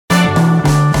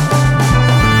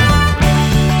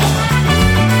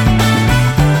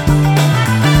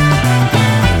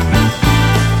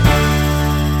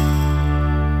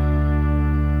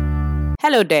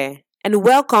Hello there, and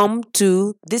welcome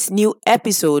to this new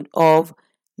episode of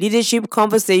Leadership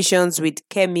Conversations with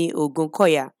Kemi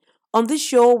Ogunkoya. On this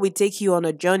show, we take you on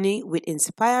a journey with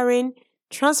inspiring,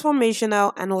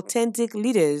 transformational, and authentic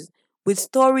leaders with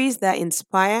stories that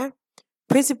inspire,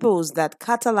 principles that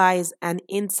catalyze, and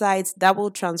insights that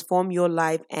will transform your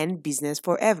life and business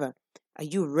forever. Are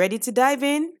you ready to dive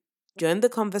in? Join the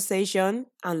conversation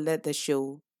and let the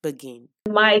show begin.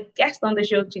 My guest on the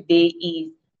show today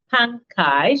is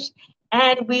Pankaj,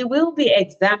 and we will be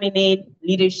examining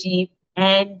leadership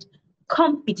and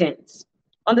competence,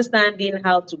 understanding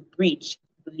how to bridge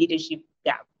the leadership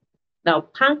gap. Now,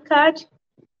 Pankaj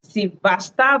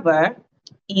Sivastava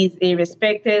is a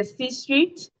respected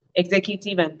C-suite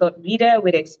executive and thought leader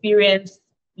with experience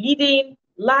leading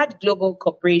large global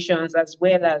corporations as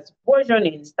well as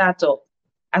burgeoning startups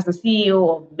as the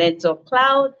CEO of Mentor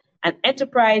Cloud, an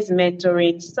enterprise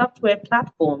mentoring software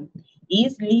platform. He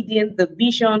is leading the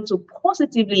vision to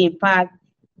positively impact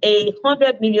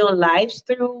 100 million lives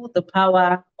through the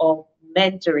power of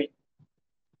mentoring.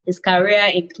 His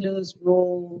career includes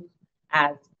roles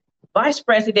as Vice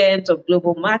President of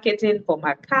Global Marketing for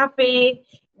McAfee,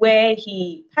 where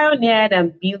he pioneered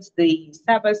and built the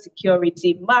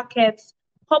cybersecurity market's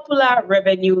popular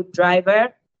revenue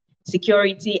driver,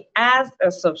 security as a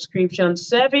subscription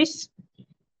service.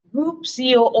 Group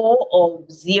COO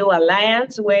of Zio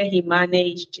Alliance, where he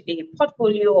managed a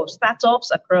portfolio of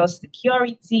startups across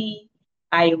security,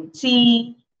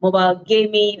 IoT, mobile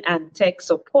gaming, and tech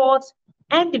support,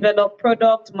 and developed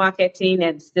product marketing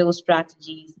and sales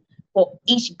strategies for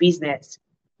each business.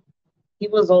 He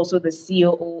was also the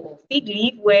COO of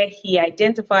FigLeaf, where he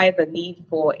identified the need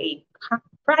for a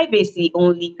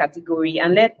privacy-only category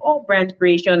and led all brand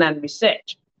creation and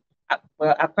research.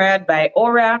 Acquired by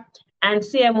Aura, and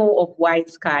CMO of White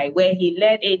Sky, where he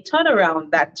led a turnaround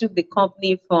that took the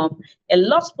company from a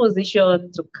loss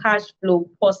position to cash flow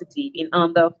positive in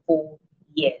under 4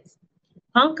 years.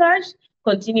 Pankaj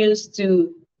continues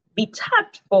to be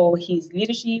tapped for his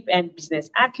leadership and business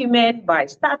acumen by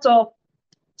startups,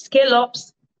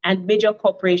 scale-ups, and major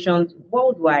corporations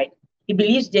worldwide. He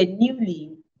believes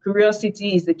genuinely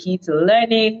curiosity is the key to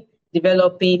learning,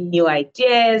 developing new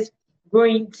ideas,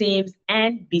 growing teams,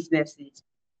 and businesses.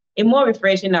 A more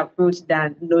refreshing approach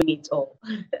than knowing it all.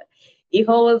 He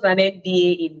holds an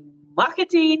MBA in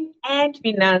marketing and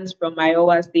finance from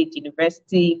Iowa State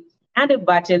University and a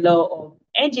Bachelor of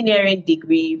Engineering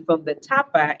degree from the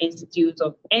Thapa Institute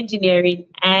of Engineering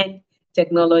and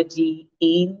Technology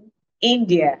in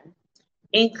India.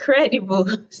 Incredible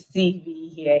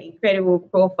CV here, incredible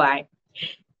profile.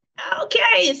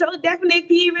 Okay, so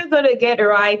definitely we're going to get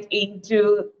right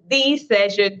into this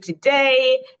session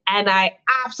today, and I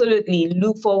absolutely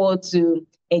look forward to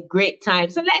a great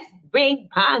time. So let's bring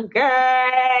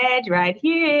Pankaj right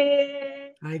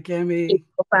here. Hi, Kemi.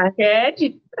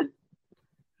 Pankaj.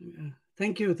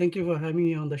 Thank you. Thank you for having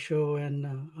me on the show. And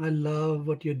I love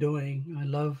what you're doing. I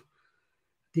love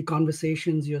the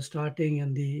conversations you're starting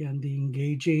and the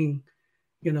engaging,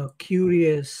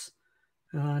 curious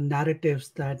narratives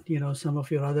that some of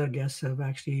your other guests have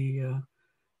actually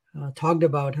talked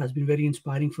about. Has been very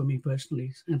inspiring for me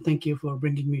personally. And thank you for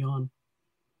bringing me on.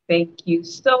 Thank you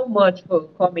so much for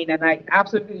coming, and I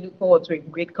absolutely look forward to a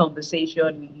great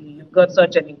conversation. You've got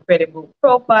such an incredible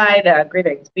profile, a great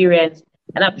experience,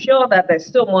 and I'm sure that there's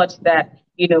so much that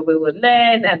we will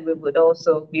learn, and we would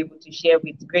also be able to share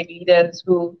with great leaders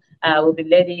who will be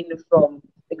learning from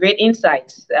the great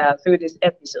insights through this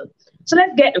episode. So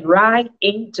let's get right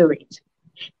into it.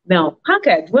 Now,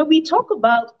 Pankaj, when we talk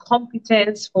about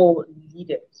competence for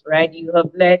leaders, right? You have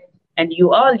led and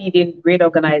you are leading great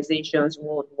organizations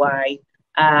worldwide.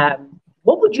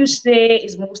 What would you say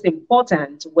is most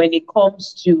important when it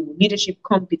comes to leadership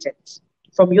competence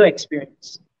from your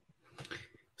experience?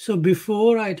 So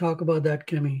before I talk about that,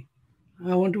 Kemi,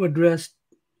 I want to address,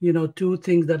 two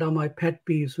things that are my pet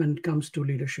peeves when it comes to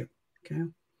leadership. Okay.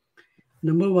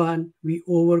 Number one, we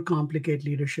overcomplicate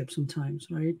leadership sometimes,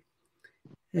 right?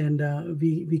 And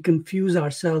we confuse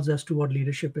ourselves as to what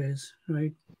leadership is,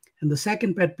 right? And the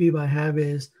second pet peeve I have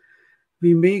is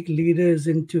we make leaders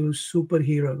into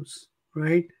superheroes,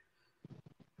 right?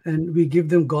 And we give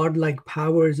them godlike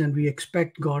powers and we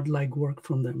expect godlike work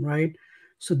from them, right?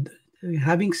 So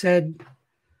having said,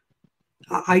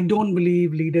 I don't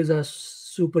believe leaders are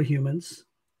superhumans,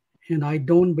 and I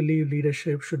don't believe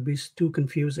leadership should be too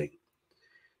confusing.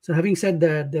 So having said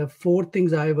that, there are 4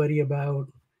 things I worry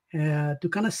about to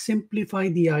kind of simplify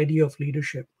the idea of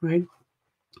leadership, right?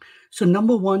 So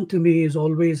number one to me is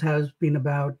always has been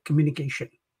about communication,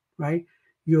 right?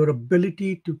 Your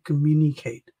ability to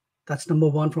communicate. That's number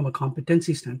one from a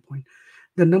competency standpoint.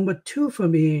 The number two for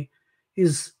me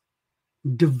is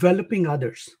developing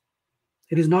others.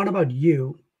 It is not about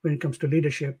you when it comes to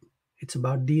leadership, it's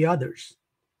about the others.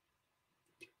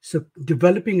 So,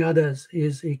 developing others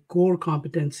is a core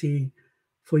competency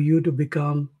for you to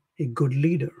become a good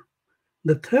leader.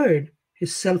 The third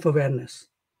is self awareness.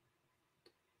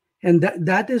 And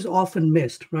that is often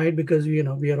missed, right? Because we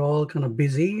are all kind of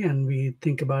busy and we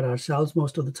think about ourselves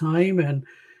most of the time, and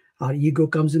our ego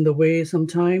comes in the way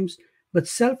sometimes. But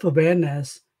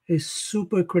self-awareness is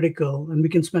super critical, and we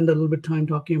can spend a little bit of time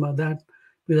talking about that,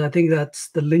 because I think that's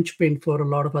the linchpin for a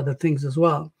lot of other things as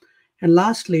well. And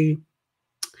lastly,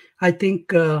 I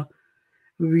think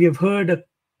we have heard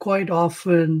quite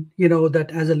often, that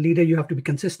as a leader you have to be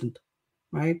consistent,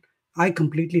 right? I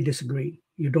completely disagree.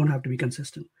 You don't have to be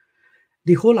consistent.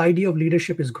 The whole idea of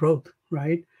leadership is growth,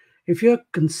 right? If you're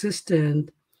consistent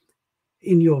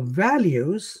in your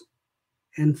values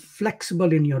and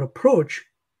flexible in your approach,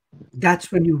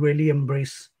 that's when you really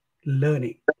embrace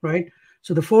learning, right?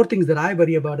 So the four things that I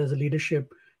worry about as a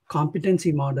leadership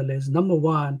competency model is: number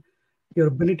one, your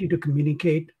ability to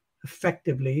communicate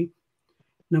effectively.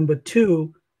 Number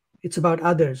two, it's about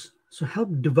others. So help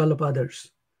develop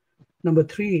others. Number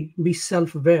three, be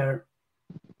self-aware.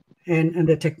 And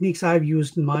the techniques I've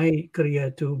used in my career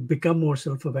to become more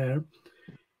self-aware,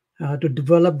 to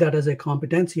develop that as a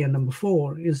competency. And number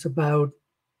four is about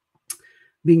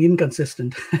being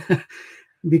inconsistent.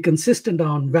 Be consistent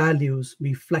on values,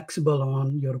 be flexible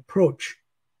on your approach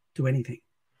to anything.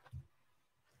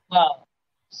 Wow.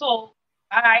 So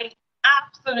I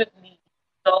absolutely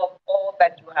love all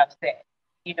that you have said.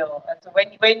 And so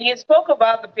when you spoke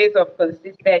about the pace of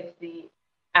consistency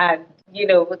and,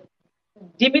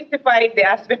 demystifying the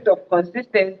aspect of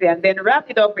consistency and then wrap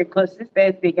it up with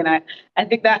consistency, and I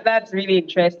think that's really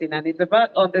interesting. And it's about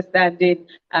understanding,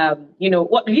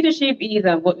 what leadership is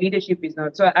and what leadership is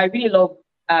not. So I really love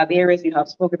the areas you have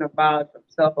spoken about, from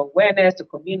self-awareness to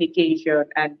communication.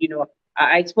 And,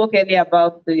 I spoke earlier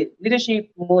about the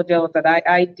leadership model that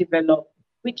I developed,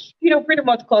 which, pretty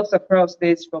much cuts across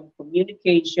this from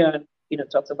communication,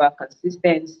 talks about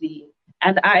consistency.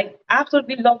 And I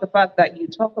absolutely love the fact that you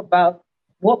talk about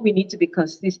what we need to be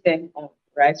consistent on,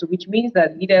 right? So, which means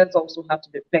that leaders also have to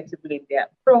be flexible in their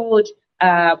approach,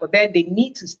 but then they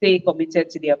need to stay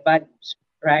committed to their values,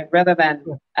 right? Rather than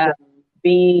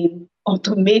being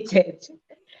automated.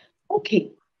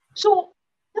 Okay, so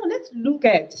now let's look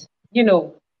at,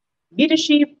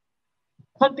 leadership,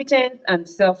 competence, and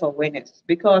self-awareness,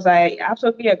 because I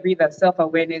absolutely agree that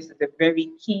self-awareness is a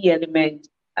very key element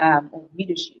of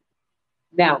leadership.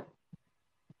 Now,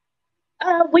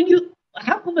 when you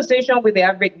have conversation with the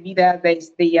average leader,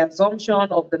 there's the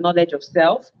assumption of the knowledge of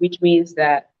self, which means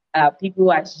that people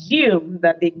assume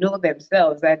that they know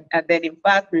themselves. And then, in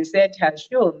fact, research has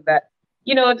shown that,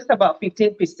 just about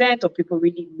 15% of people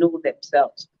really know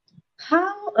themselves.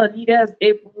 How are leaders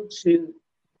able to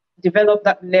develop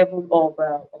that level of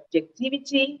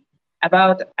objectivity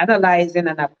about analyzing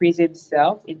and appraising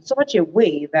self in such a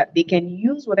way that they can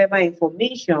use whatever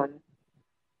information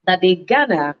that they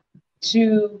garner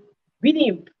to really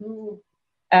improve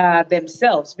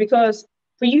themselves? Because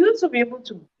for you to be able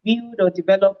to build or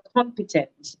develop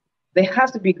competence, there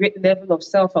has to be a great level of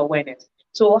self-awareness.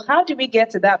 So how do we get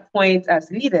to that point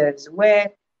as leaders where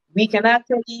we can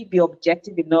actually be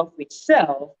objective enough with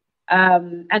self,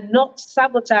 and not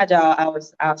sabotage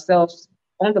ourselves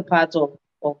on the path of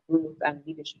growth and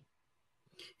leadership?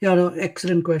 Yeah, no,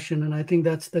 excellent question. And I think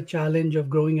that's the challenge of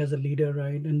growing as a leader,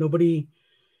 right? And nobody,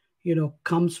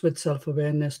 comes with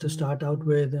self-awareness to start out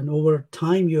with. And over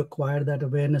time, you acquire that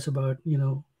awareness about,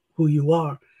 who you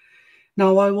are.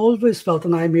 Now, I've always felt,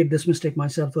 and I made this mistake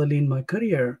myself early in my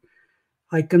career,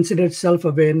 I considered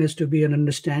self-awareness to be an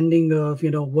understanding of,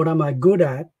 what am I good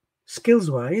at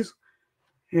skills-wise,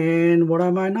 and what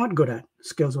am I not good at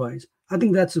skills-wise. I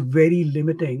think that's very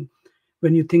limiting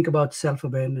when you think about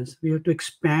self-awareness. We have to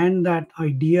expand that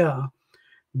idea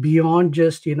beyond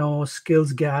just,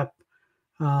 skills gap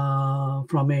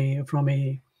from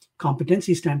a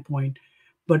competency standpoint,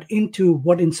 but into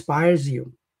what inspires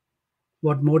you,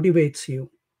 what motivates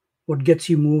you, what gets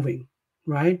you moving,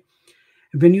 right?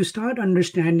 When you start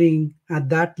understanding at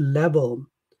that level,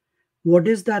 what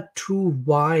is that true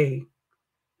why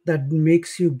that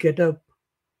makes you get up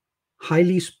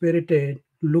highly spirited,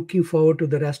 looking forward to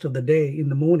the rest of the day in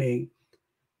the morning,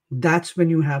 that's when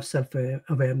you have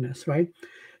self-awareness, right?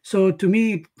 So to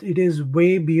me, it is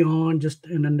way beyond just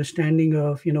an understanding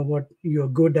of, what you're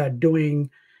good at doing,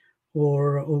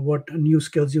 or what new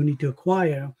skills you need to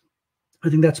acquire. I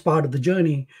think that's part of the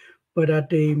journey. But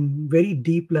at a very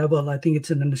deep level, I think it's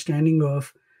an understanding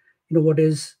of, what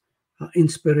is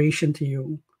inspiration to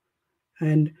you.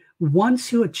 And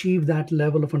once you achieve that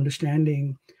level of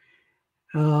understanding,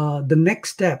 the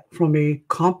next step from a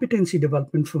competency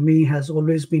development for me has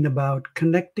always been about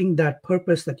connecting that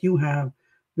purpose that you have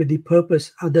with the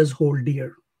purpose others hold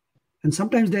dear. And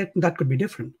sometimes that could be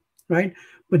different, right?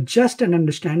 But just an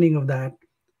understanding of that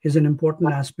is an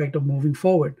important aspect of moving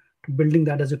forward to building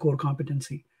that as a core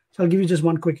competency. So I'll give you just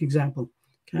one quick example.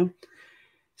 Okay.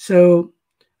 So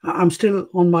I'm still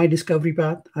on my discovery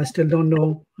path. I still don't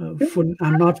know.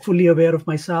 I'm not fully aware of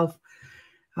myself.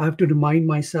 I have to remind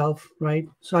myself, right?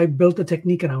 So I built a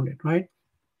technique around it, right?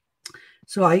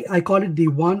 So I call it the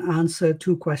one answer,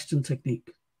 two question technique.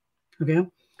 Okay.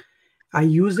 I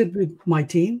use it with my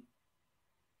team,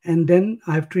 and then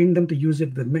I've trained them to use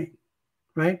it with me,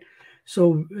 right?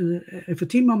 So if a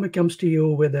team member comes to you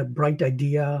with a bright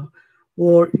idea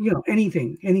or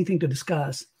anything to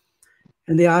discuss,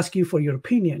 and they ask you for your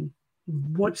opinion,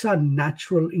 what's our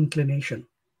natural inclination?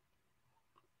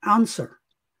 Answer.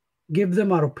 Give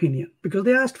them our opinion because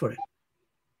they asked for it.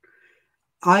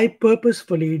 I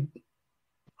purposefully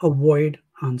avoid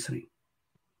answering.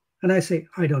 And I say,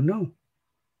 I don't know.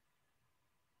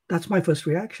 That's my first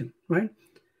reaction, right?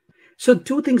 So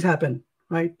two things happen,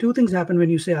 right? Two things happen when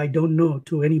you say, I don't know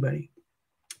to anybody.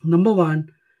 Number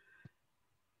one,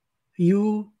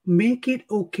 you make it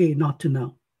okay not to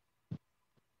know.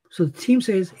 So the team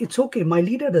says, it's okay. My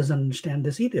leader doesn't understand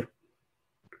this either.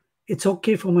 It's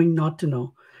okay for me not to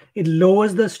know. It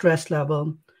lowers the stress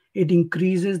level. It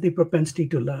increases the propensity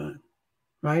to learn,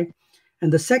 right?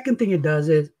 And the second thing it does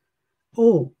is,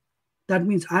 oh, that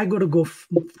means I got to go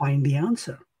find the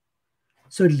answer.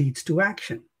 So it leads to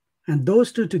action. And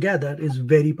those two together is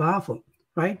very powerful,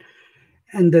 right?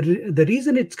 And the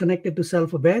reason it's connected to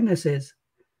self-awareness is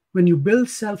when you build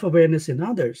self-awareness in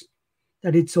others,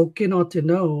 that it's okay not to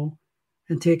know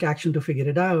and take action to figure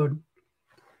it out,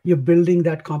 you're building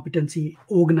that competency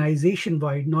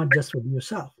organization-wide, not just with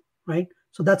yourself, right?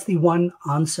 So that's the one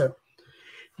answer.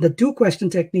 The two question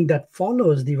technique that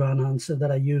follows the one answer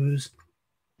that I use,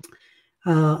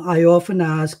 I often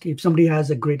ask if somebody has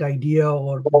a great idea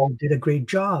or did a great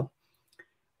job,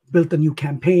 built a new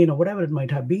campaign or whatever it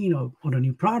might have been, or a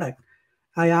new product,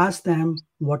 I ask them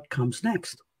what comes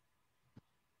next.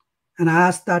 And I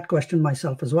ask that question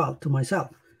myself as well, to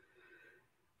myself.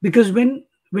 Because when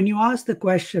you ask the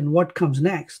question, what comes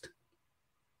next,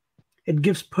 it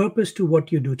gives purpose to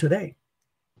what you do today,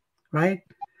 right?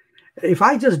 If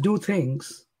I just do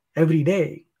things every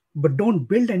day, but don't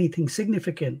build anything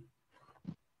significant,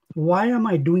 why am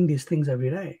I doing these things every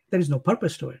day? There is no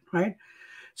purpose to it, right?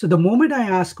 So the moment I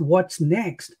ask what's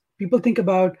next, people think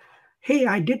about, hey,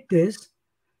 I did this.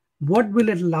 What will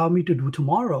it allow me to do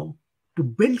tomorrow to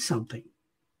build something?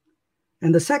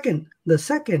 And the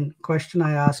second question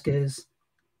I ask is,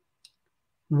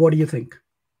 what do you think?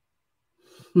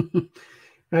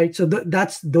 Right? So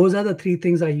those are the three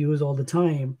things I use all the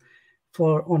time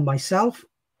on myself,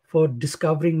 for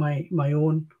discovering my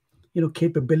own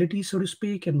capability, so to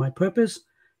speak, and my purpose,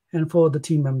 and for the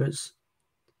team members.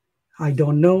 I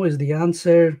don't know is the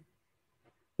answer.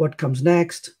 What comes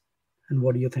next? And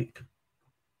what do you think?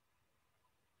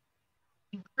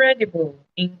 Incredible,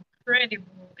 incredible,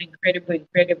 incredible,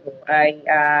 incredible.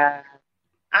 I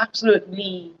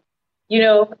absolutely, you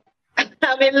know,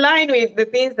 I'm in line with the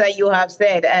things that you have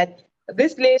said. And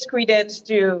this lays credence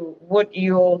to what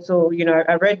you also,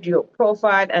 I read your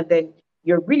profile, and then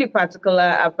you're really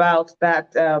particular about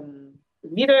that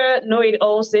leader know it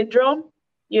all syndrome,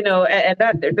 and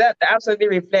that absolutely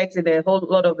reflects in a whole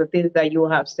lot of the things that you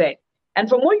have said. And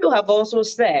from what you have also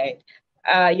said,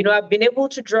 I've been able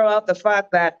to draw out the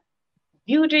fact that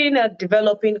building and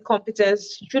developing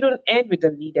competence shouldn't end with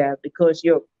the leader, because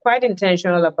you're quite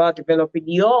intentional about developing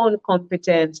your own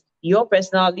competence, your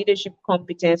personal leadership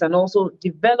competence, and also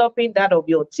developing that of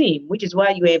your team, which is why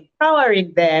you're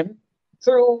empowering them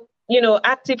through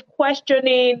active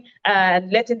questioning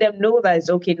and letting them know that it's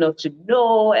okay not to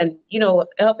know, and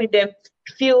helping them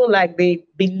feel like they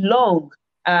belong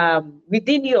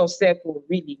within your circle,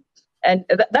 really. And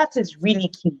that is really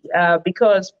key,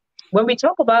 because when we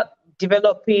talk about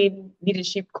developing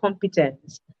leadership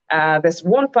competence, there's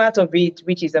one part of it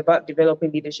which is about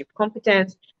developing leadership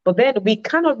competence, but then we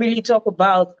cannot really talk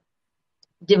about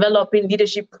developing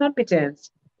leadership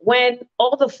competence when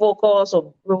all the focus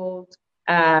of growth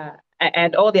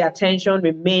and all the attention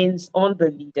remains on the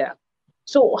leader.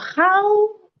 So how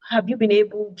have you been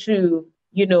able to,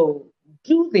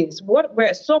 do this? What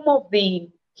were some of the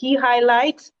key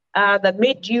highlights that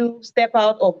made you step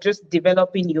out of just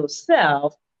developing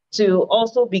yourself to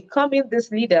also becoming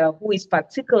this leader who is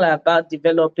particular about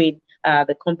developing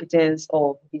the competence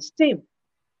of his team?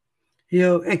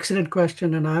 Excellent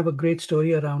question, and I have a great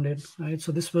story around it. Right,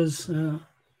 so this was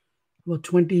about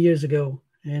 20 years ago,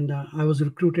 and I was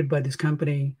recruited by this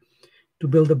company to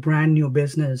build a brand new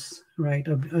business. Right,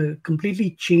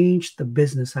 completely changed the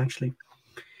business actually.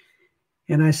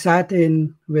 And I sat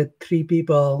in with three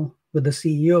people, with the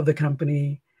CEO of the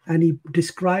company, and he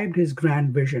described his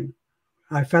grand vision.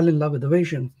 I fell in love with the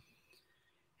vision.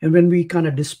 And when we kind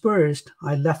of dispersed,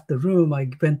 I left the room, I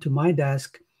went to my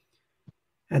desk,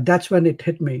 and that's when it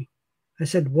hit me. I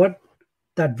said, what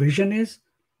that vision is,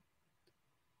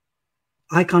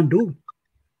 I can't do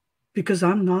because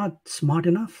I'm not smart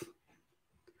enough.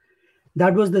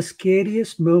 That was the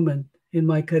scariest moment in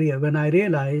my career when I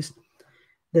realized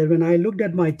that when I looked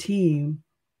at my team,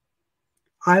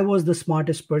 I was the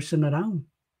smartest person around.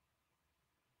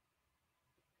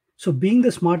 So being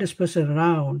the smartest person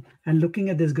around and looking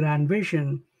at this grand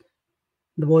vision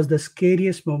was the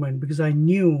scariest moment because I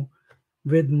knew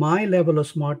with my level of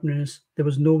smartness, there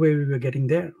was no way we were getting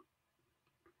there.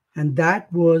 And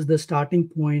that was the starting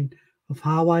point of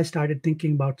how I started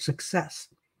thinking about success.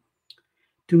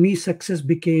 To me, success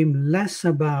became less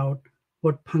about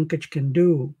what Pankaj can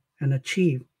do and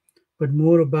achieve, but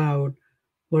more about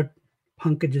what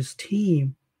Pankaj's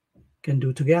team can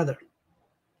do together,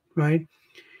 right?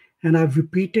 And I've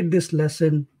repeated this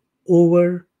lesson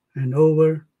over and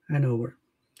over and over.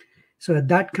 So at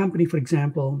that company, for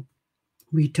example,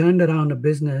 we turned around a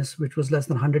business which was less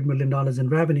than $100 million in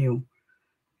revenue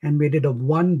and made it a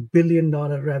 $1 billion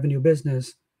revenue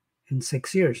business in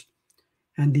 6 years.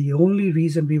 And the only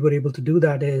reason we were able to do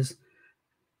that is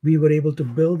we were able to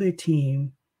build a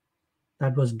team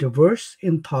that was diverse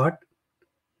in thought,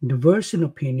 diverse in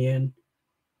opinion,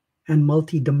 and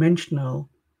multidimensional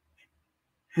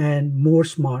and more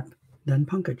smart than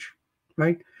Pankaj,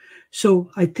 right? So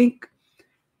I think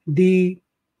the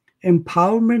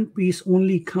empowerment piece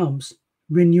only comes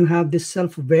when you have this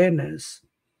self-awareness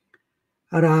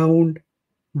around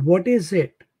what is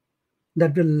it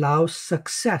that will allow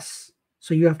success.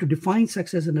 So you have to define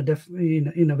success in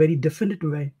a very definite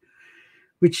way,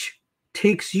 which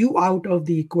takes you out of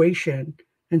the equation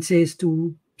and says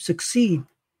to succeed,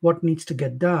 what needs to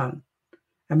get done.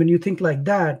 And when you think like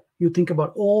that, you think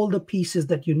about all the pieces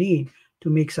that you need to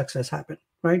make success happen,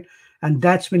 right? And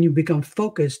that's when you become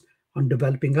focused on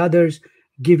developing others,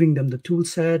 giving them the tool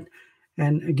set,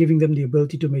 and giving them the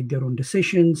ability to make their own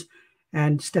decisions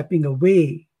and stepping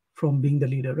away from being the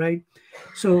leader, right?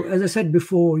 So as I said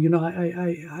before,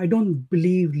 I don't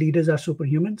believe leaders are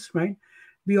superhumans, right?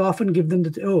 We often give them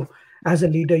as a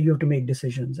leader, you have to make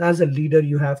decisions. As a leader,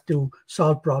 you have to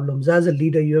solve problems. As a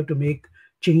leader, you have to make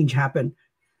change happen.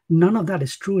 None of that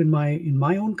is true in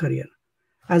my own career.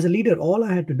 As a leader, all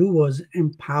I had to do was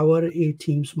empower a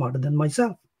team smarter than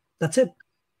myself. That's it.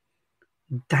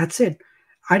 That's it.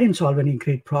 I didn't solve any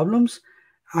great problems.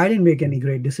 I didn't make any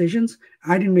great decisions.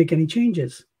 I didn't make any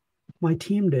changes. My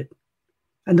team did.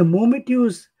 And the moment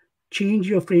you change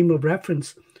your frame of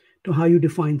reference to how you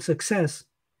define success,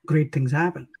 great things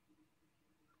happen.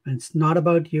 And it's not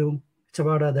about you, it's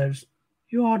about others.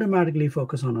 You automatically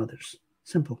focus on others.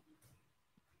 Simple.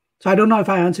 So I don't know if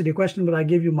I answered your question, but I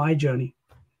gave you my journey.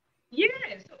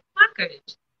 Yes,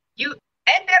 Pankaj, you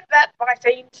ended that by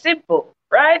saying simple,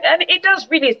 right? And it does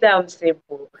really sound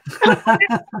simple.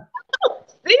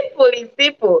 Simple is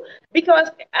simple because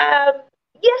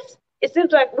yes, it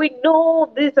seems like we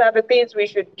know these are the things we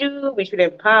should do. We should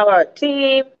empower our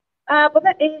team, but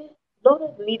then a lot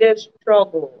of leaders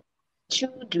struggle to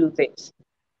do this.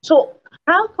 So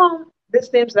how come this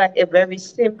seems like a very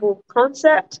simple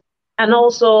concept and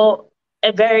also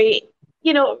a very,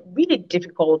 really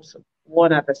difficult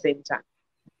one at the same time?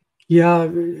 Yeah,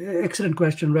 excellent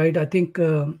question, right? I think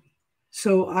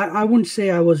so. I wouldn't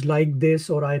say I was like this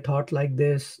or I thought like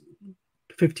this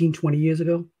 15, 20 years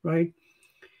ago, right?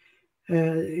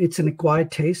 It's an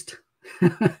acquired taste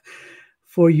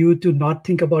for you to not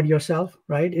think about yourself,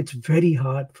 right? It's very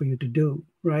hard for you to do,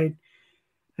 right?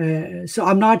 So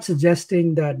I'm not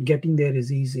suggesting that getting there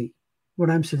is easy. What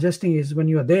I'm suggesting is when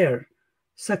you're there,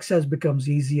 success becomes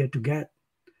easier to get.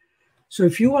 So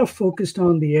if you are focused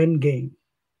on the end game,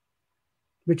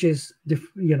 which is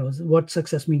what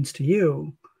success means to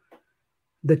you,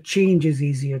 the change is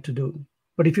easier to do.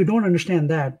 But if you don't understand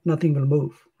that, nothing will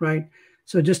move, right?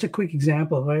 So just a quick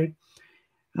example, right?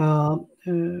 I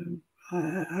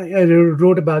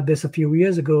wrote about this a few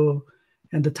years ago,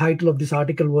 and the title of this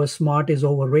article was "Smart is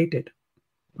Overrated,"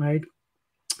 right?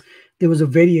 There was a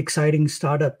very exciting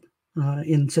startup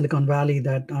in Silicon Valley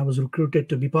that I was recruited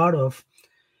to be part of,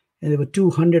 and there were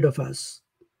 200 of us.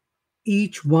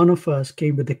 Each one of us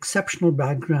came with exceptional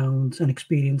backgrounds and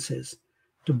experiences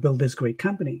to build this great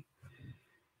company.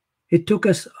 It took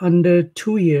us under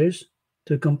 2 years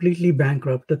to completely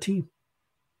bankrupt the team.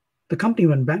 The company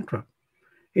went bankrupt.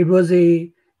 It was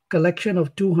a collection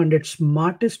of 200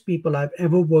 smartest people I've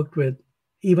ever worked with,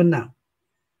 even now.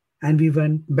 And we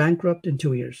went bankrupt in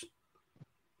 2 years.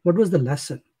 What was the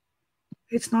lesson?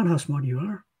 It's not how smart you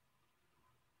are,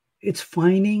 it's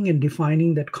finding and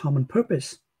defining that common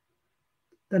purpose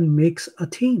that makes a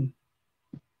team.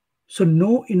 So,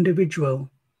 no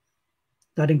individual,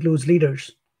 that includes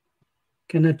leaders,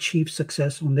 can achieve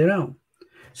success on their own.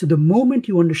 So, the moment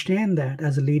you understand that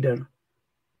as a leader,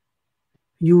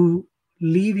 you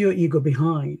leave your ego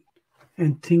behind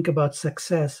and think about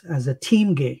success as a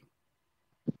team game,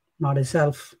 not a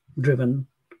self driven,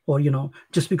 or,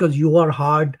 just because you are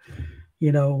hard,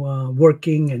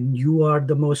 working and you are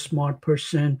the most smart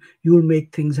person, you'll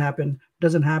make things happen.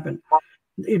 Doesn't happen.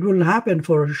 It will happen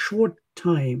for a short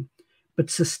time, but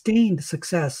sustained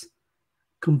success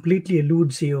completely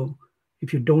eludes you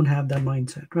if you don't have that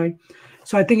mindset, right?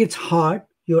 So I think it's hard.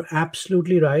 You're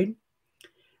absolutely right.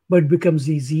 But it becomes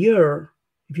easier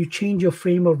if you change your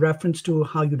frame of reference to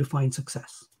how you define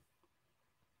success.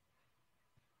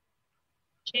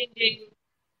 Changing,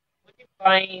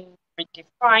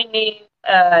 redefining,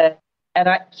 and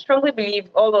I strongly believe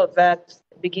all of that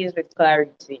begins with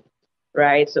clarity,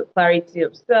 right? So clarity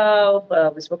of self.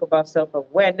 We spoke about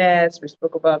self-awareness. We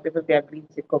spoke about people the ability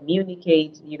to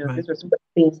communicate. Right. These were some of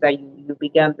the things that you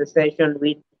began the session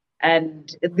with,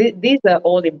 and these are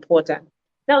all important.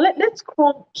 Now let's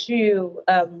come to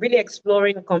really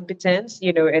exploring competence,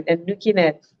 and looking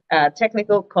at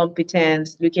technical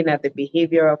competence, looking at the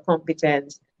behavioral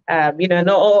competence, and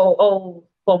all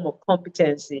form of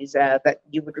competencies that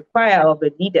you would require of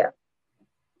a leader.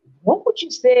 What would you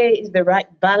say is the right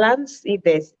balance, if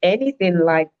there's anything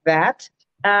like that?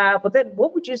 But then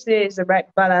what would you say is the right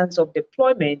balance of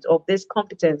deployment of these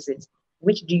competencies?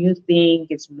 Which do you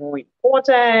think is more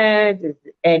important? Is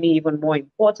any even more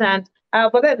important?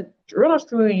 But then run us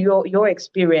through your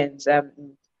experience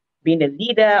being a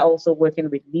leader, also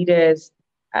working with leaders.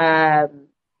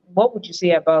 What would you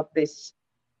say about this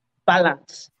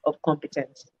balance of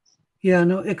competence? Yeah,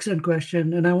 no, excellent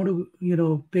question. And I want to,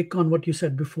 pick on what you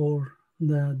said before.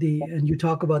 And you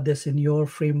talk about this in your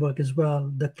framework as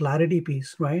well, the clarity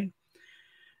piece, right?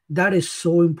 That is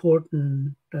so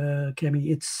important,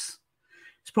 Kemi. It's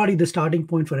probably the starting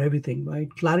point for everything, right?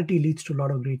 Clarity leads to a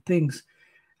lot of great things.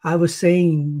 I was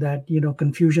saying that,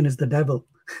 confusion is the devil.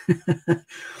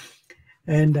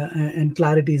 and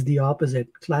clarity is the opposite.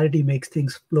 Clarity makes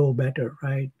things flow better,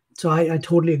 right? So I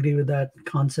totally agree with that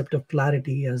concept of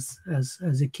clarity as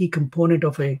a key component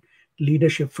of a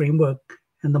leadership framework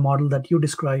and the model that you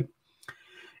describe.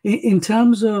 In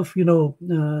terms of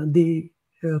the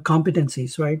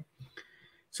competencies, right?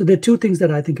 So there are two things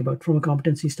that I think about from a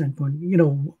competency standpoint.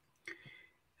 You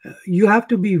have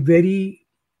to be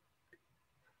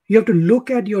you have to look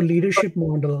at your leadership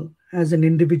model as an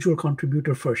individual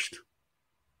contributor first,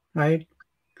 right?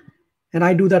 And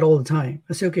I do that all the time.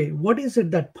 I say, okay, what is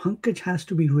it that Pankaj has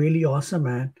to be really awesome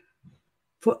at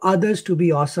for others to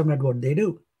be awesome at what they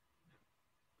do?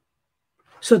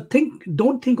 So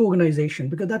don't think organization,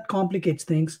 because that complicates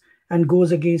things and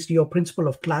goes against your principle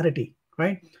of clarity,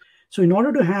 right? So in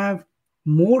order to have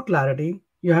more clarity,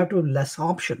 you have to have less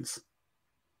options,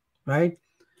 right?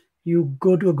 You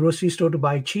go to a grocery store to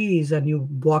buy cheese and you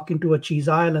walk into a cheese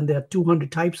aisle and there are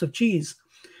 200 types of cheese.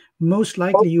 Most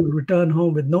likely you will return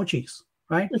home with no cheese,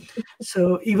 right?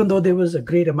 So even though there was a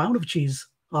great amount of cheese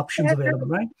options available,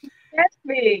 right?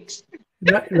 Netflix.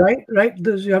 Right.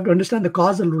 You have to understand the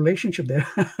causal relationship there.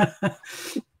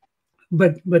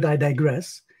 but I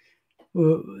digress.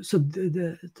 So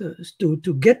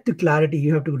to get to clarity,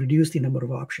 you have to reduce the number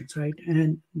of options, right?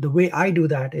 And the way I do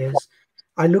that is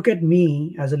I look at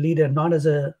me as a leader, not as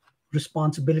a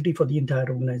responsibility for the entire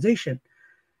organization,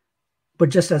 but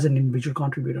just as an individual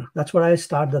contributor. That's where I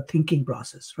start the thinking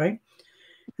process, right?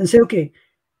 And say, okay,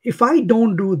 if I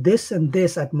don't do this and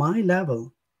this at my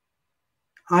level,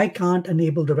 I can't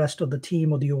enable the rest of the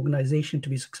team or the organization to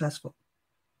be successful.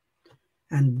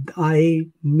 And I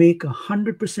make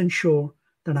 100% sure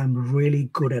that I'm really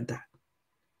good at that.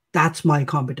 That's my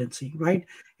competency, right?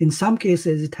 In some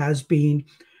cases, it has been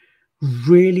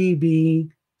really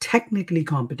being technically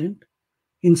competent.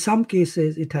 In some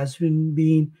cases, it has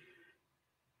been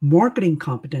marketing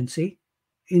competency.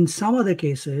 In some other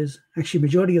cases, actually,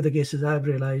 majority of the cases I've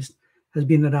realized has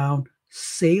been around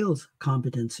sales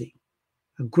competency,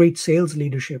 a great sales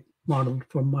leadership model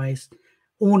for my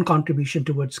own contribution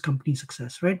towards company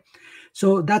success, right?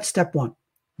 So that's step one.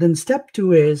 Then step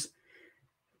two is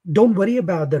don't worry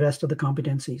about the rest of the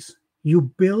competencies. You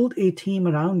build a team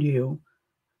around you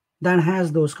that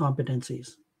has those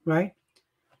competencies, right?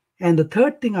 And the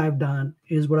third thing I've done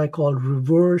is what I call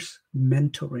reverse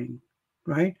mentoring,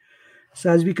 right? So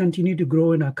as we continue to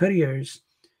grow in our careers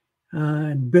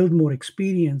and build more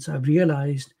experience, I've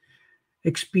realized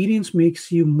experience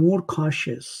makes you more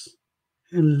cautious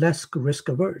and less risk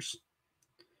averse.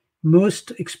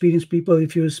 Most experienced people,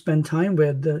 if you spend time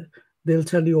with, they'll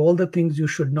tell you all the things you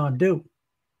should not do.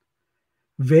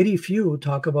 Very few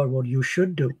talk about what you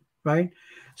should do, right?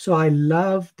 So I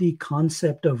love the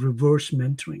concept of reverse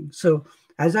mentoring. So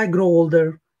as I grow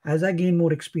older, as I gain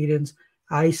more experience,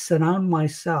 I surround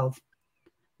myself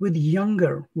with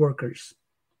younger workers,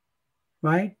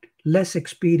 right? Less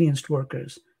experienced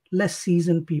workers, less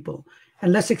seasoned people.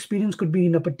 And less experience could be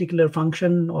in a particular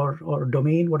function or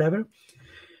domain, whatever,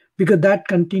 because that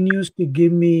continues to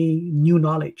give me new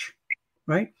knowledge,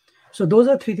 right? So those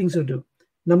are three things to do.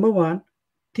 Number one,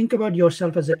 think about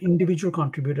yourself as an individual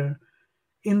contributor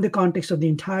in the context of the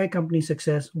entire company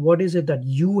success. What is it that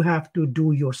you have to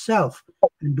do yourself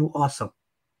and do awesome?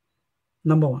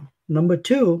 Number one. Number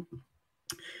two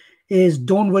is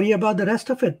don't worry about the rest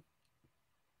of it.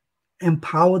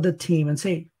 Empower the team and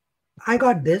say, I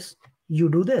got this, you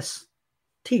do this.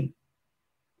 Team,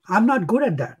 I'm not good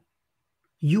at that.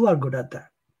 You are good at that.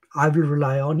 I will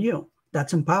rely on you.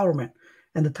 That's empowerment.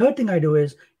 And the third thing I do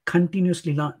is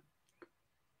continuously learn,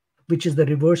 which is the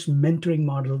reverse mentoring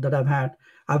model that I've had.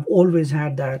 I've always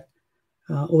had that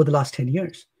over the last 10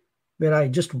 years, where I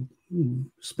just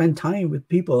spend time with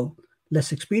people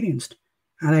less experienced.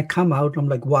 And I come out, I'm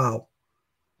like, wow,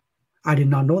 I did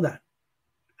not know that.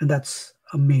 And that's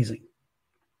amazing,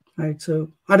 right?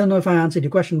 So I don't know if I answered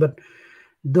your question, but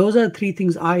those are three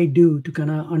things I do to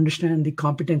kind of understand the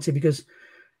competency, because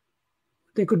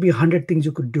there could be 100 things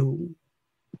you could do.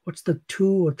 What's the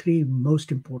 2 or 3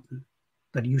 most important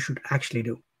that you should actually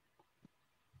do?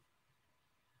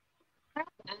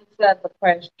 Answer the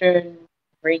question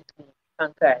greatly,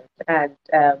 Pankaj. And,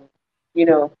 you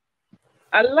know,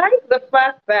 I like the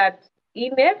fact that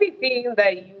in everything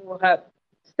that you have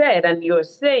said and you're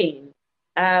saying,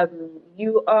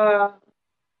 you are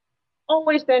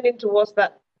always tending towards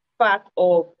that fact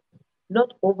of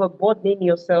not overburdening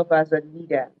yourself as a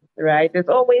leader, right? There's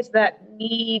always that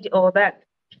need or that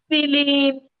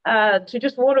feeling to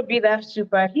just want to be that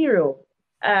superhero.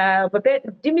 But then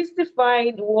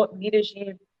demystifying what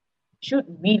leadership should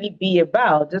really be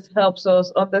about just helps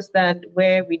us understand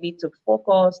where we need to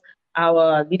focus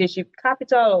our leadership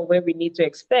capital or where we need to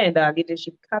expand our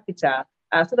leadership capital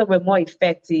so that we're more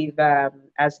effective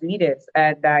as leaders.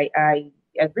 And I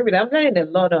agree with that. I'm learning a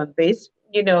lot on this,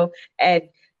 and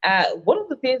one of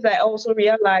the things I also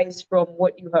realized from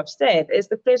what you have said is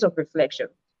the place of reflection,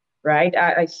 right?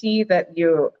 I see that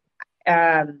you're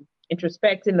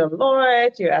introspecting a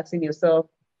lot, you're asking yourself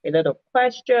a lot of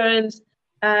questions.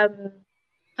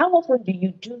 How often do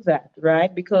you do that,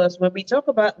 right? Because when we talk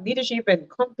about leadership and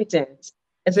competence,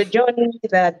 it's a journey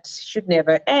that should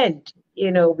never end.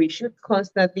 We should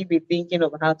constantly be thinking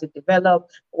of how to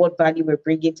develop, what value we're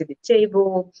bringing to the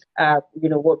table,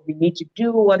 what we need to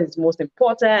do, what is most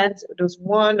important, those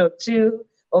 1 or 2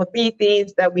 or 3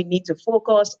 things that we need to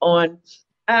focus on.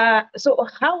 So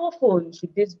how often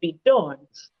should this be done?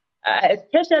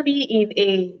 Especially in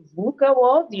a VUCA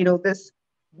world, this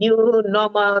new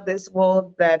normal, this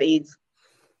world that is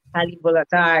highly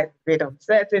volatile, great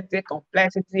uncertainty,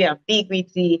 complexity,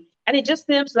 ambiguity. And it just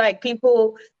seems like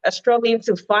people are struggling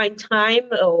to find time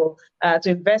or to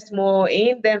invest more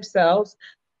in themselves.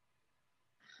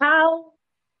 How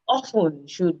often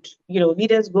should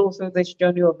leaders go through this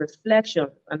journey of reflection,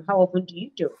 and how often do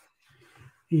you do it?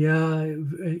 Yeah,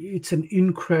 it's an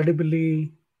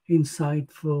incredibly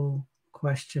insightful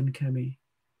question, Kemi.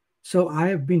 So I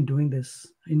have been doing this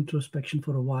introspection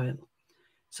for a while.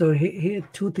 So here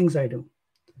 2 things I do.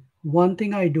 One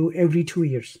thing I do every 2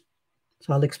 years.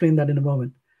 So I'll explain that in a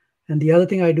moment. And the other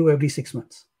thing I do every 6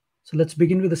 months. So let's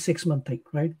begin with the 6-month thing,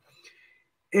 right?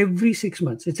 Every 6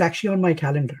 months, it's actually on my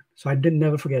calendar. So I didn't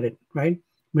never forget it, right?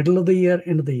 Middle of the year,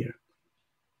 end of the year.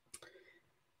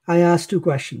 I ask 2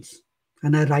 questions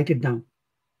and I write it down.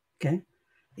 Okay.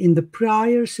 In the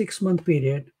prior 6-month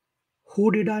period,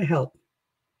 who did I help?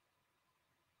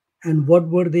 And what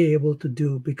were they able to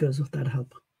do because of that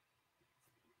help?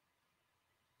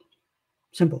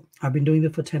 Simple. I've been doing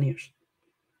it for 10 years.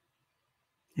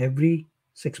 Every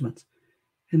 6 months.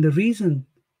 And the reason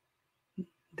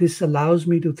this allows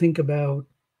me to think about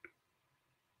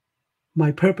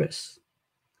my purpose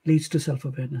leads to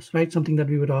self-awareness, right? Something that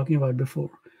we were talking about before.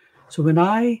 So when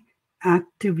I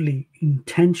actively,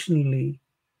 intentionally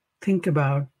think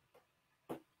about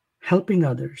helping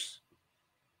others,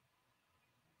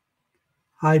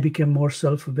 I become more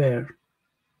self-aware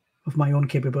of my own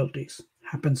capabilities.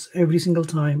 Happens every single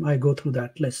time I go through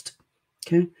that list.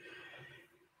 Okay.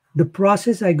 The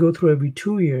process I go through every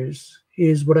 2 years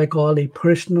is what I call a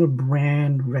personal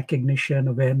brand recognition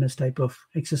awareness type of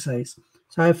exercise.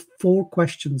 So I have 4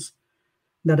 questions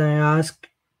that I ask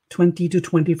 20 to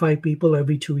 25 people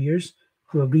every 2 years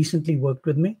who have recently worked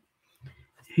with me.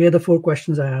 Here are the 4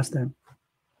 questions I ask them.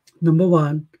 Number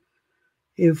one,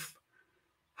 if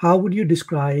how would you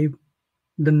describe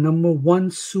the number one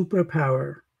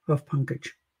superpower of Pankaj?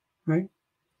 Right.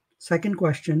 Second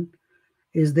question,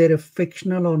 is there a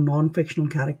fictional or non-fictional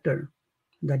character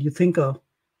that you think of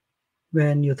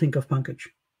when you think of Pankaj?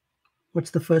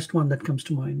 What's the first one that comes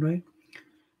to mind, right?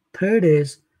 Third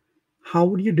is, how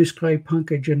would you describe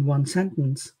Pankaj in one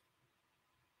sentence?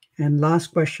 And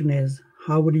last question is,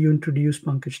 how would you introduce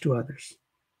Pankaj to others,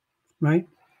 right?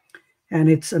 And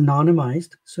it's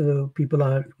anonymized, so people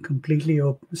are completely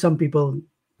open. Some people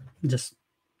just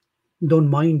don't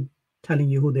mind telling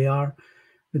you who they are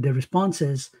with their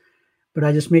responses, but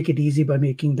I just make it easy by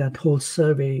making that whole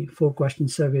survey, 4 question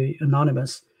survey,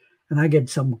 anonymous. And I get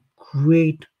some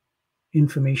great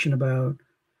information about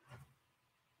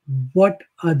what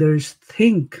others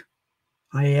think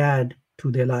I add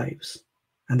to their lives.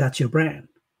 And that's your brand.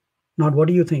 Not what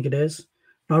do you think it is,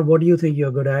 not what do you think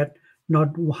you're good at,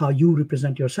 not how you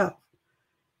represent yourself.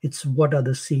 It's what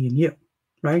others see in you,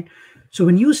 right? So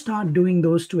when you start doing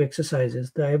those 2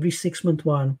 exercises, the every 6 month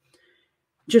one,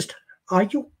 just are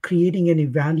you creating any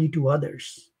value to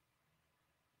others?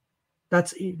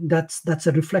 That's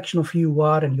a reflection of who you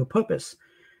are and your purpose.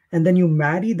 And then you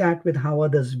marry that with how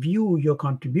others view your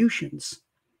contributions.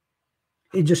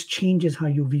 It just changes how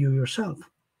you view yourself.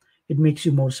 It makes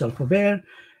you more self-aware.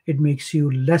 It makes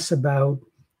you less about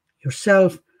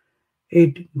yourself.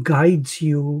 It guides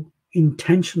you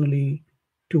intentionally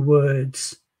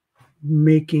towards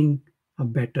making a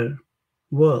better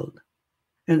world.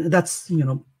 And that's,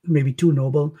 maybe too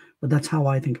noble, but that's how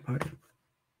I think about it.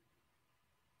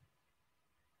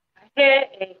 Hear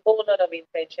a whole lot of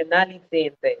intentionality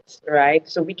in this, right?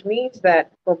 So, which means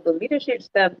that from the leadership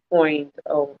standpoint,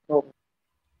 of from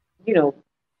you know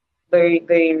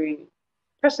the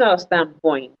personal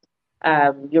standpoint,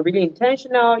 you're really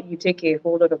intentional. You take a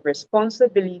whole lot of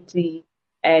responsibility,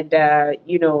 and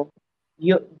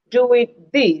you're doing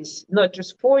this not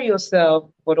just for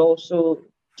yourself, but also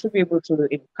to be able to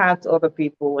impact other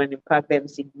people and impact them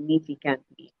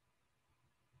significantly.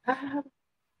 Um,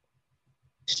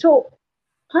 so,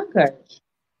 Pankaj,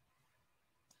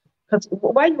 because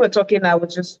while you were talking, I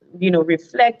was just,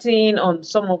 reflecting on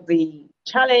some of the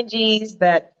challenges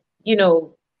that, you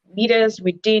know, leaders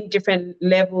within different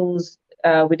levels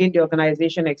within the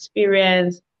organization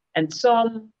experience. And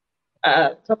some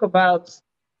talk about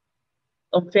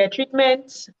unfair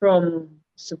treatment from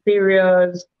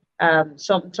superiors.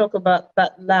 Some talk about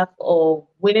that lack of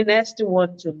willingness to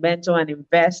want to mentor and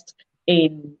invest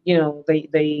in,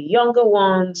 the younger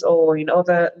ones or in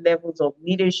other levels of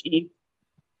leadership.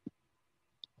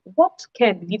 What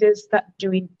can leaders start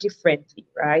doing differently,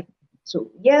 right?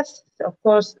 So yes, of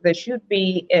course, there should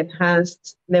be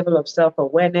enhanced level of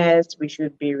self-awareness. We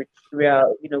should be, we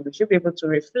should be able to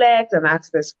reflect and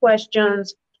ask these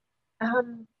questions.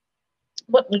 Um,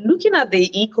 but looking at the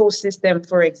ecosystem,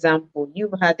 for example,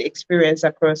 you've had experience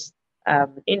across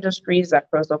industries,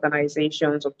 across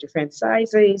organizations of different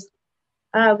sizes.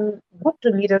 What do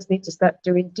leaders need to start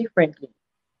doing differently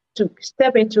to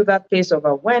step into that place of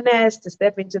awareness, to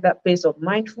step into that place of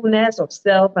mindfulness of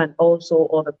self and also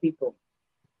other people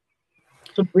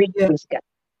to bridge Yeah, this gap?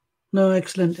 no,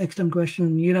 excellent question.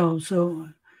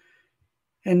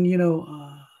 And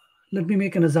let me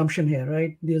make an assumption here,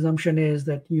 right? The assumption is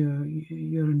that you're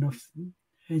in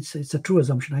it's a true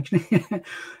assumption actually.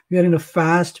 We are in a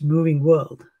fast moving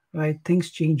world, right?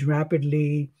 Things change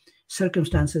rapidly,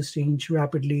 circumstances change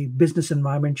rapidly, business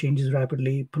environment changes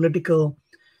rapidly, political,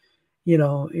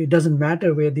 it doesn't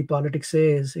matter where the politics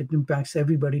is, it impacts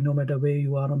everybody no matter where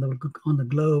you are on the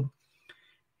globe.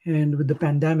 And with the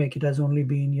pandemic, it has only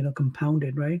been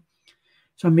compounded, right?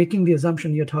 So I'm making the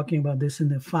assumption you're talking about this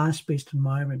in a fast-paced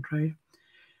environment, right?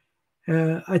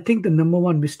 I think the number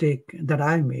one mistake that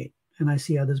I made, and I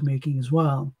see others making as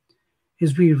well,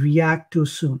 is we react too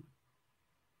soon,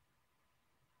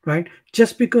 right?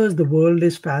 Just because the world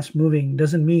is fast moving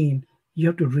doesn't mean you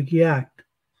have to react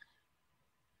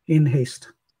in haste.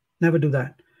 Never do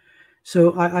that.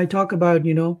 So I talk about,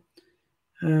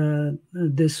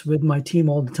 this with my team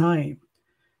all the time.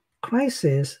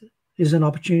 Crisis is an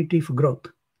opportunity for growth.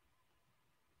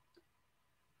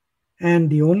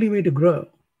 And the only way to grow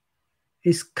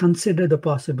is consider the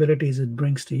possibilities it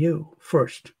brings to you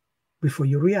first before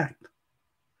you react,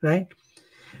 right?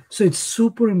 So it's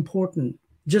super important,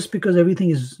 just because everything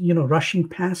is, rushing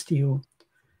past you,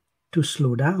 to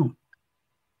slow down.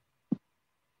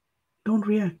 Don't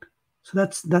react. So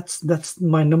that's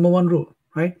my number one rule,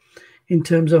 right? In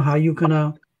terms of how you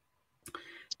gonna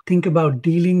think about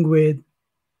dealing with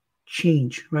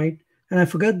change, right? And I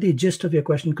forgot the gist of your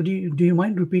question. Do you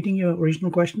mind repeating your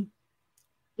original question?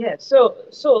 Yeah. So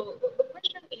the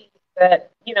question is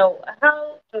that,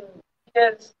 how do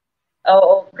leaders,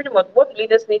 or pretty much what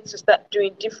leaders need to start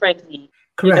doing differently,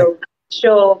 Correct.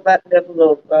 show that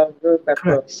level of growth Correct.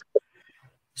 across.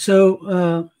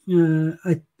 So,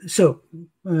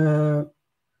 uh,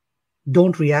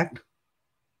 don't react,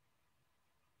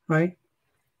 right?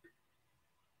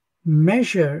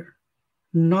 Measure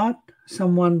not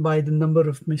someone by the number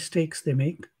of mistakes they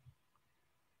make,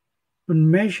 but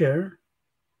measure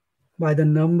by the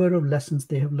number of lessons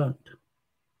they have learned.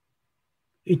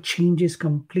 It changes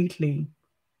completely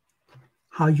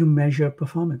how you measure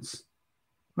performance,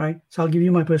 right? So I'll give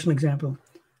you my personal example.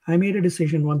 I made a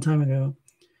decision one time ago.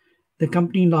 The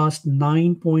company lost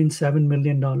 $9.7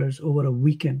 million over a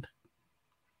weekend.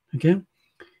 Okay.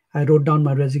 I wrote down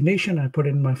my resignation. I put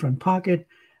it in my front pocket.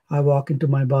 I walk into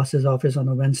my boss's office on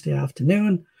a Wednesday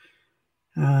afternoon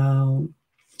uh,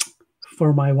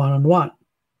 for my one-on-one,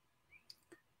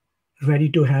 ready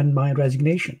to hand my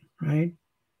resignation, right?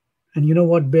 And you know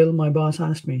what, Bill, my boss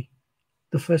asked me?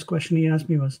 The first question he asked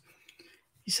me was,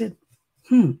 he said,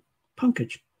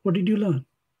 Pankaj, what did you learn?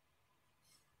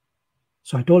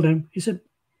 So I told him. He said,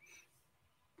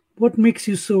 what makes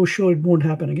you so sure it won't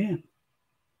happen again?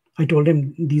 I told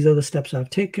him, these are the steps I've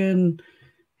taken.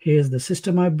 Here's the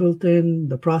system I built in.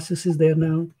 The process is there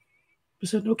now. He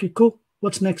said, okay, cool.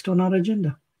 What's next on our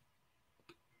agenda?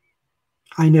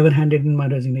 I never handed in my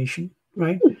resignation,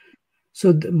 right?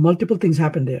 So multiple things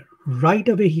happened there. Right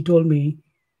away, he told me,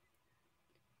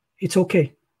 it's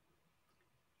okay.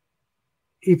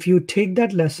 If you take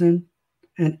that lesson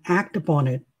and act upon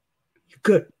it, you're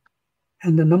good.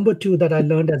 And the number two that I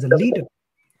learned as a leader,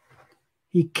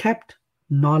 he kept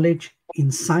knowledge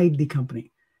inside the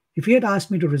company. If he had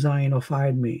asked me to resign or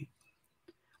fired me,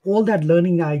 all that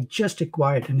learning I just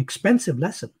acquired, an expensive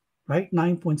lesson, right?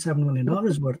 $9.7 million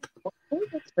worth,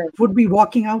 would be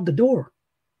walking out the door.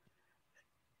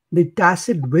 The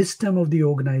tacit wisdom of the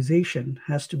organization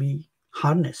has to be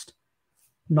harnessed,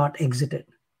 not exited,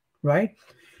 right?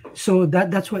 So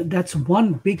that's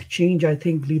one big change I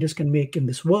think leaders can make in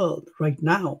this world right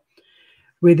now,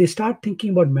 where they start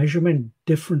thinking about measurement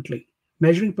differently,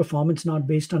 measuring performance not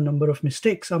based on number of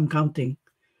mistakes I'm counting,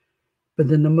 but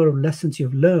the number of lessons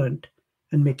you've learned,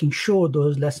 and making sure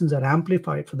those lessons are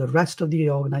amplified for the rest of the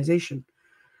organization.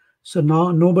 So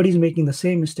now nobody's making the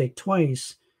same mistake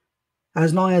twice.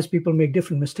 As long as people make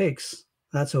different mistakes,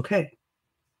 that's okay.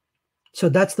 So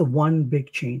that's the one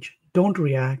big change. Don't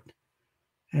react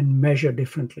and measure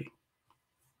differently.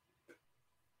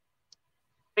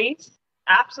 Please,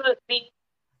 absolutely,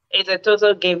 it's a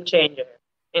total game changer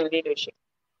in leadership.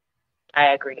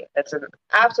 I agree. That's an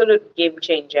absolute game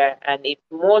changer. And if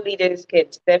more leaders can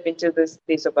step into this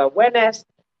space of awareness,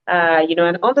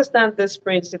 and understand these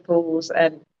principles,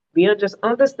 and beyond just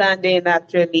understanding,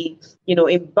 actually,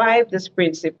 imbibe these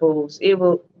principles, it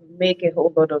will make a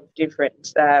whole lot of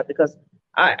difference. Because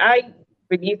I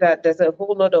believe that there's a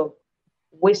whole lot of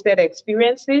wasted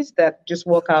experiences that just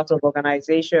walk out of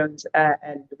organizations,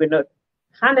 and we're not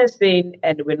harnessing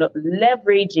and we're not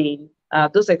leveraging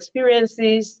those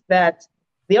experiences that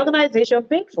the organization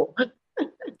paid for.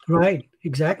 Right,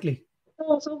 exactly.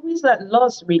 So who is that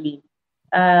loss really?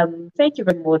 Thank you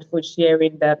very much for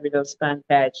sharing that with us,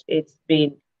 Pankaj. It's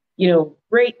been,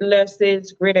 great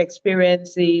lessons, great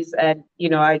experiences, and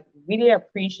I really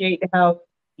appreciate how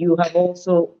you have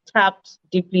also tapped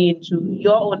deeply into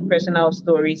your own personal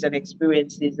stories and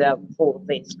experiences for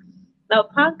this. Now,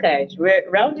 Pankaj, we're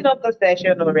rounding up the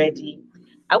session already.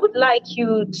 I would like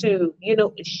you to,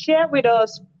 share with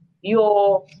us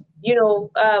your, you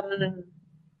know, um,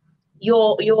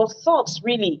 your thoughts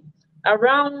really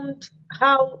around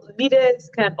how leaders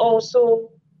can also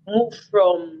move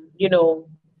from,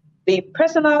 the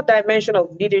personal dimension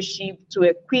of leadership to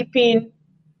equipping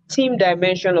team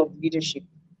dimension of leadership.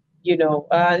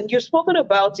 And you've spoken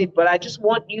about it, but I just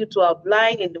want you to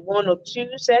outline in one or two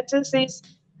sentences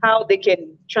how they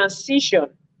can transition,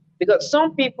 because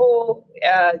some people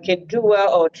can do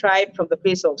well or thrive from the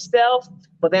place of self,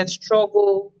 but then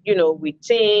struggle, with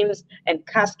teams and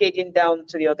cascading down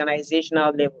to the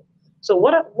organizational level. So,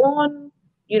 what are one,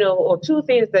 or two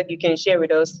things that you can share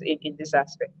with us in this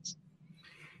aspect?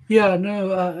 Yeah,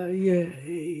 no, yeah,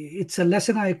 it's a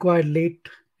lesson I acquired late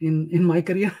in my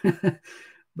career,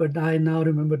 but I now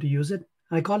remember to use it.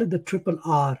 I call it the triple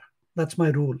R. That's my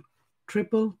rule.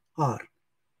 Triple R.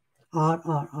 R,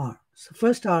 R, R. So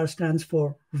first R stands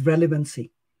for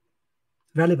relevancy.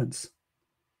 Relevance.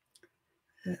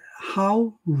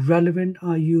 How relevant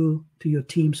are you to your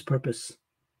team's purpose?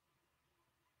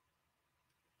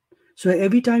 So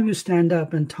every time you stand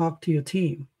up and talk to your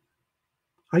team,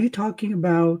 are you talking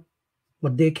about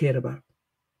what they care about?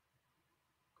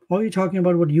 Or are you talking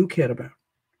about what you care about?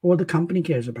 Or what the company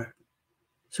cares about?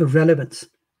 So relevance.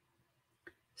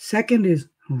 Second is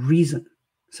reason.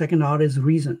 Second R is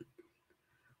reason.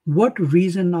 What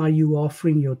reason are you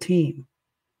offering your team?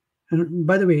 And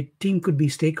by the way, team could be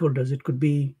stakeholders, it could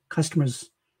be customers,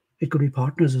 it could be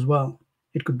partners as well,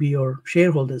 it could be your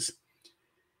shareholders.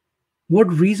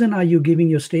 What reason are you giving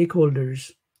your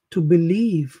stakeholders to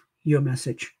believe your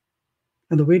message?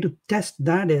 And the way to test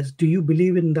that is, do you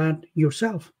believe in that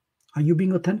yourself? Are you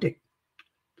being authentic?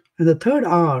 And the third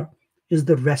R is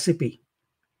the recipe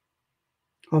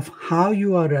of how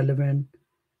you are relevant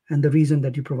and the reason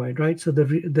that you provide, right? So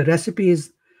the recipe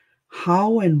is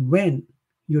how and when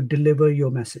you deliver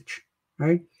your message,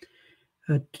 right?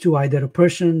 To either a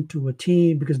person, to a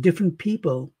team, because different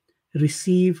people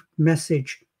receive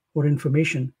message or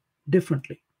information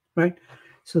differently, right?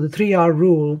 So the 3R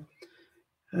rule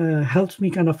helps me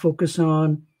kind of focus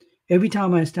on every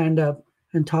time I stand up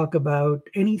and talk about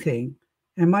anything,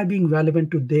 am I being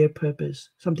relevant to their purpose,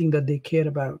 something that they care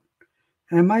about?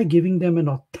 Am I giving them an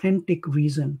authentic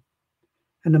reason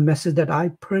and a message that I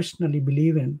personally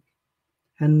believe in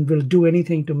and will do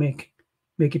anything to make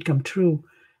it come true?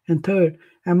 And third,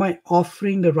 am I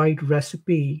offering the right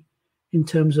recipe in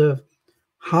terms of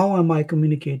how am I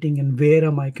communicating and where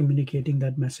am I communicating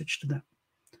that message to them?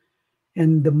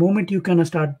 And the moment you kind of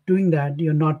start doing that,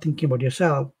 you're not thinking about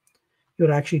yourself.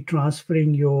 You're actually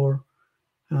transferring your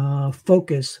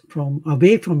focus from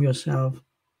away from yourself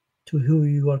to who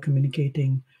you are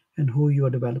communicating and who you are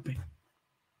developing.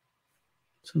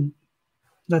 So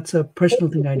that's a personal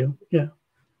thing I do. Yeah.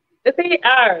 The 3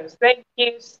 R's. Thank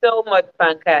you so much,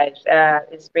 Pankaj.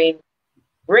 It's been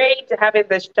great having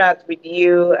this chat with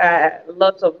you.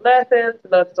 Lots of lessons,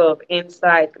 lots of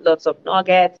insight, lots of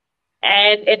nuggets,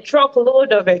 and a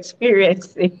truckload of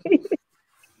experience.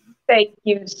 Thank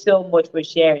you so much for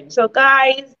sharing. So,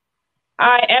 guys,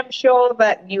 I am sure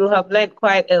that you have learned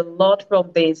quite a lot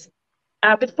from this.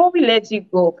 Before we let you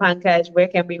go, Pankaj, where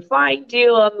can we find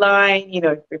you online?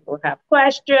 If people have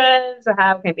questions,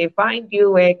 how can they find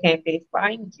you? Where can they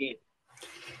find you?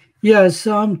 Yeah,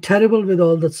 so I'm terrible with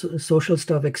all the social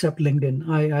stuff except LinkedIn.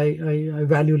 I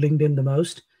value LinkedIn the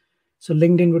most. So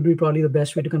LinkedIn would be probably the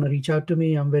best way to kind of reach out to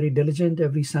me. I'm very diligent.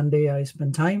 Every Sunday, I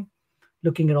spend time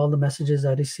looking at all the messages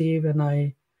I receive, and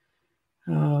I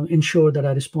ensure that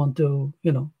I respond to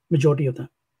majority of them.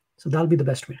 So that'll be the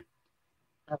best way.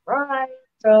 All right.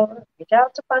 So reach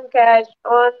out to Pankaj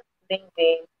on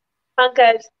LinkedIn.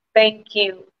 Pankaj, thank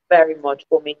you very much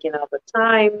for making up the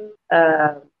time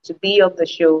to be on the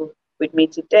show with me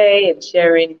today and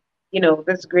sharing,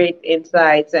 this great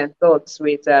insights and thoughts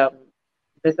with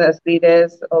business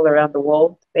leaders all around the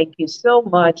world. Thank you so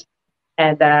much.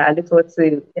 And I look forward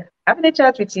to having a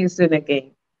chat with you soon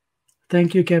again.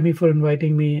 Thank you, Cami, for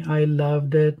inviting me. I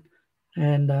loved it.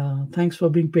 And thanks for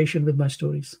being patient with my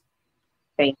stories.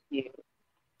 Thank you.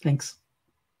 Thanks.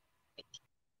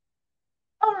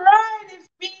 All right, it's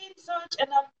been such an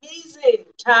amazing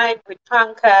time with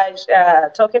Pankaj,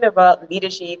 talking about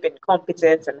leadership and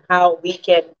competence and how we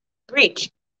can bridge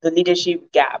the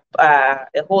leadership gap. A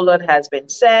whole lot has been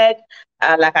said.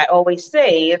 Like I always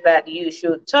say, that you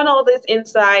should turn all this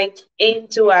insight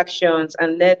into actions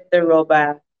and let the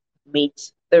rubber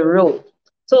meet the road.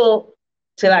 So,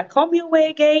 till I come your way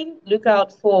again, look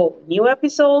out for new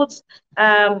episodes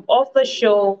of the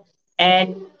show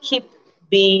and keep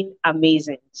being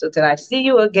amazing. So till I see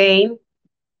you again,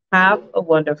 have a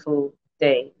wonderful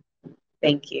day.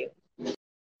 Thank you.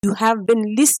 You have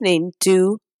been listening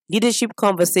to Leadership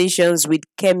Conversations with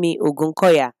Kemi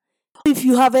Ogunkoya. If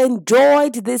you have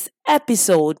enjoyed this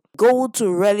episode, go to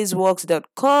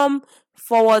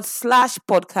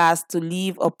relisworks.com/podcast to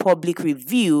leave a public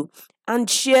review and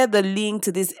share the link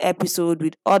to this episode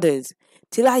with others.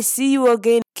 Till I see you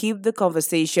again, keep the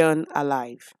conversation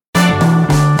alive.